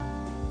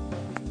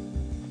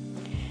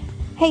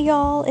Hey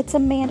y'all, it's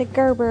Amanda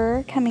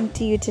Gerber coming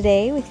to you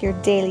today with your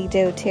daily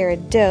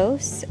doTERRA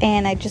dose,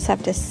 and I just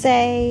have to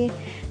say,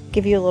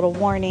 give you a little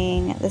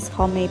warning, this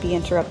call may be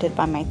interrupted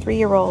by my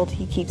 3-year-old.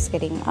 He keeps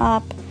getting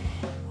up.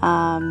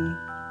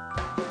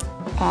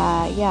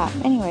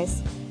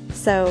 Anyways,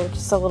 so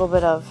just a little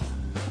bit of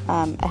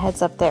a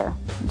heads up there.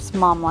 It's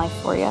mom life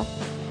for you.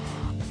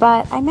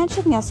 But I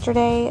mentioned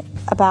yesterday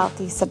about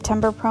the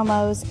September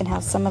promos and how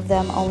some of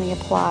them only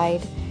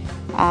applied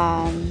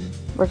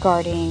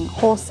regarding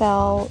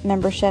wholesale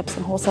memberships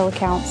and wholesale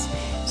accounts.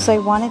 So I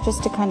wanted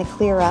just to kind of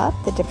clear up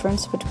the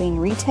difference between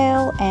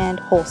retail and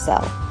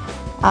wholesale.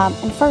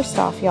 And first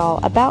off, y'all,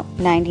 about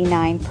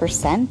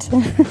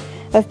 99%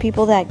 of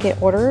people that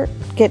get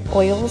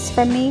oils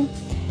from me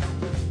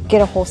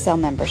get a wholesale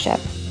membership.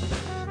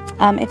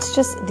 It's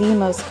just the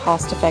most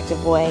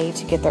cost-effective way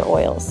to get their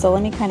oils. So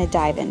let me kind of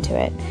dive into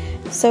it.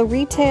 So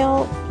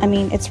retail,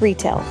 it's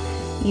retail.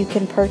 You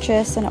can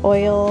purchase an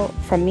oil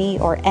from me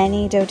or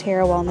any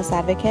doTERRA wellness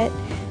advocate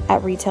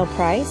at retail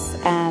price.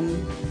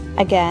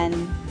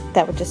 Again,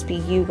 that would just be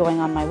you going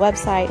on my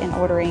website and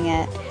ordering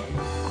it.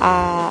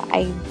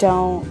 I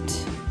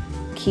don't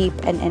keep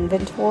an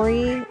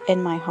inventory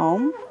in my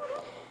home.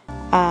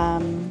 I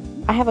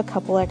have a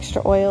couple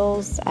extra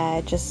oils,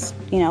 just,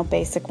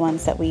 basic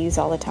ones that we use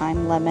all the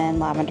time: lemon,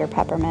 lavender,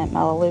 peppermint,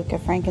 melaleuca,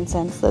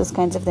 frankincense, those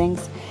kinds of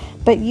things.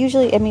 But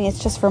usually, it's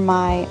just for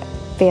my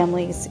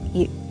family's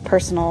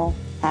personal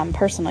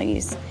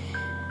use.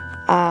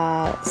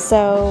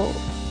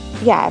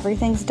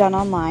 Everything's done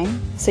online.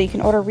 So you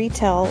can order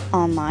retail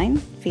online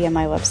via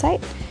my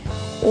website,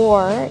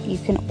 or you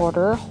can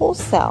order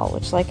wholesale,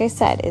 which, like I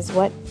said, is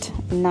what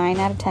 9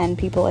 out of 10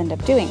 people end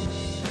up doing.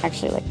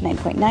 Actually, like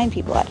 9.9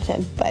 people out of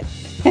 10, but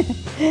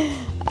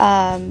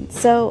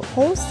so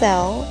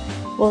wholesale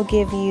will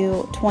give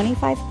you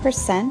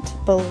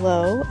 25%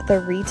 below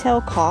the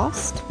retail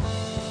cost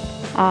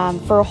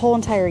for a whole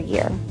entire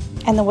year.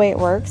 And the way it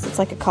works, it's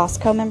like a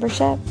Costco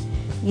membership.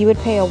 You would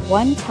pay a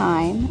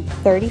one-time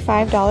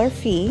 $35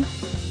 fee,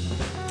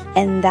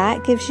 and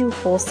that gives you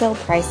wholesale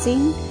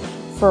pricing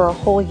for a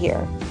whole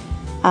year.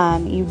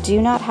 You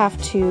do not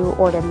have to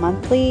order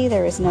monthly.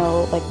 There is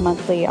no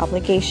monthly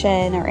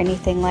obligation or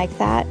anything like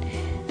that.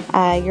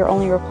 You're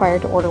only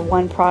required to order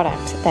one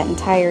product that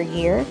entire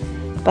year.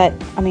 But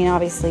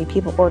obviously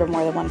people order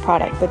more than one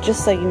product, but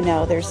just so you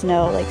know, there's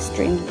no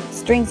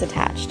strings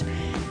attached.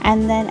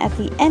 And then at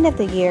the end of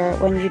the year,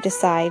 when you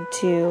decide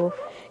to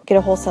get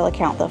a wholesale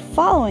account the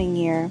following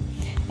year,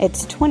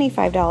 it's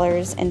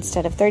 $25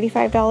 instead of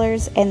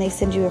 $35, and they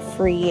send you a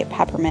free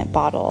peppermint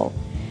bottle,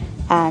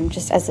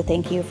 just as a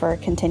thank you for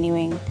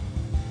continuing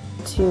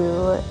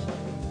to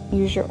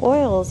use your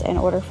oils and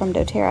order from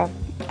doTERRA.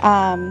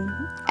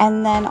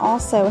 And then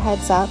also,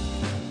 heads up,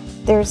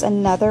 there's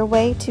another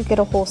way to get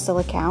a wholesale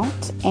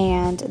account,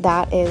 and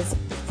that is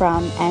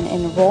from an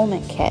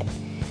enrollment kit.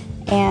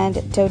 And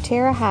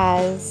doTERRA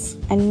has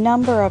a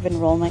number of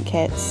enrollment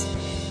kits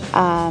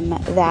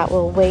that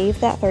will waive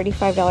that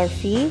 $35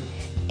 fee,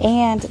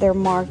 and they're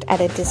marked at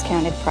a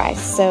discounted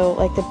price. So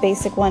the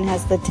basic one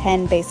has the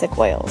 10 basic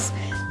oils: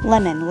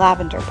 lemon,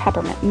 lavender,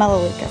 peppermint,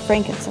 melaleuca,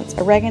 frankincense,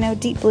 oregano,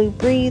 deep blue,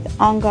 breathe,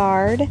 on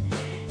guard,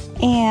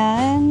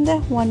 and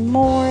one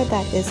more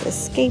that is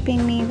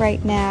escaping me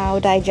right now,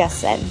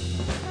 digestin.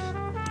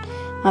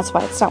 That's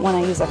why it's not one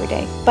I use every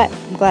day, but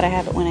I'm glad I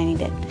have it when I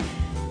need it.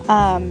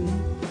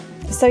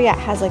 So yeah, it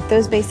has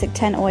those basic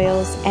 10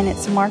 oils, and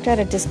it's marked at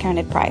a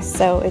discounted price.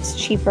 So it's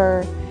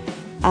cheaper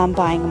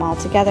buying them all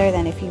together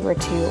than if you were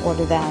to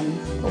order them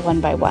one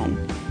by one.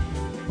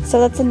 So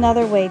that's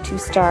another way to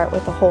start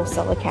with a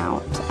wholesale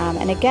account.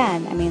 And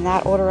again,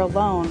 that order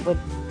alone would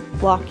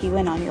lock you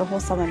in on your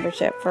wholesale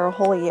membership for a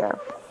whole year.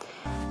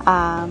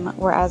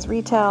 Whereas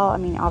retail,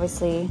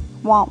 obviously,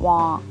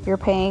 you're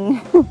paying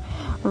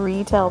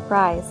retail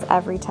price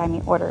every time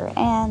you order,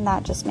 and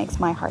that just makes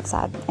my heart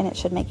sad, and it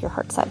should make your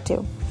heart sad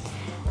too.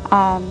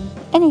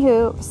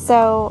 Anywho,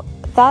 so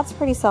that's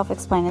pretty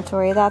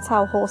self-explanatory. That's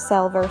how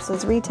wholesale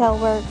versus retail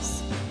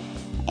works.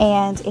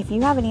 And if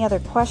you have any other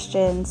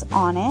questions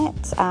on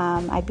it,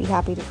 I'd be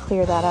happy to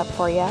clear that up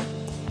for you.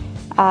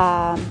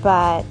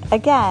 But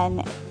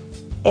again,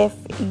 if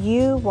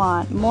you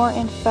want more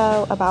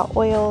info about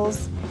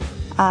oils,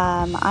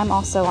 I'm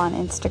also on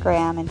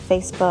Instagram and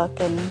Facebook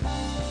and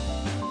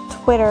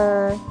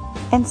Twitter.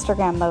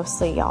 Instagram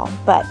mostly, y'all,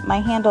 but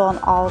my handle on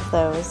all of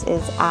those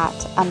is at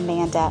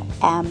Amanda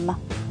M.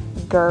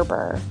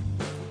 Gerber.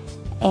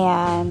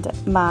 And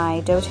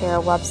my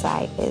doTERRA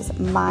website is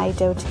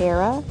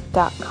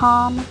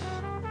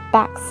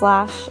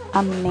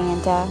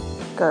mydoterra.com/Amanda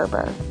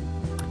Gerber.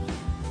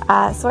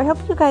 So I hope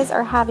you guys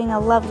are having a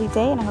lovely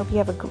day, and I hope you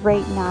have a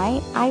great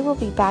night. I will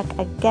be back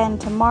again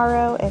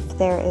tomorrow. If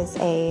there is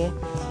a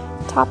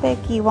topic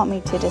you want me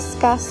to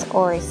discuss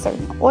or a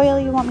certain oil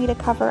you want me to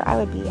cover, I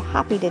would be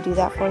happy to do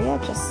that for you.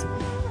 Just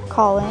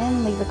call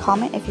in, leave a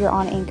comment if you're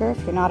on Anchor.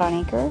 If you're not on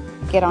Anchor,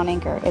 get on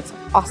Anchor. It's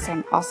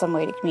awesome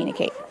way to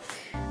communicate.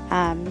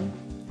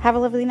 Have a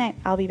lovely night.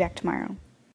 I'll be back tomorrow.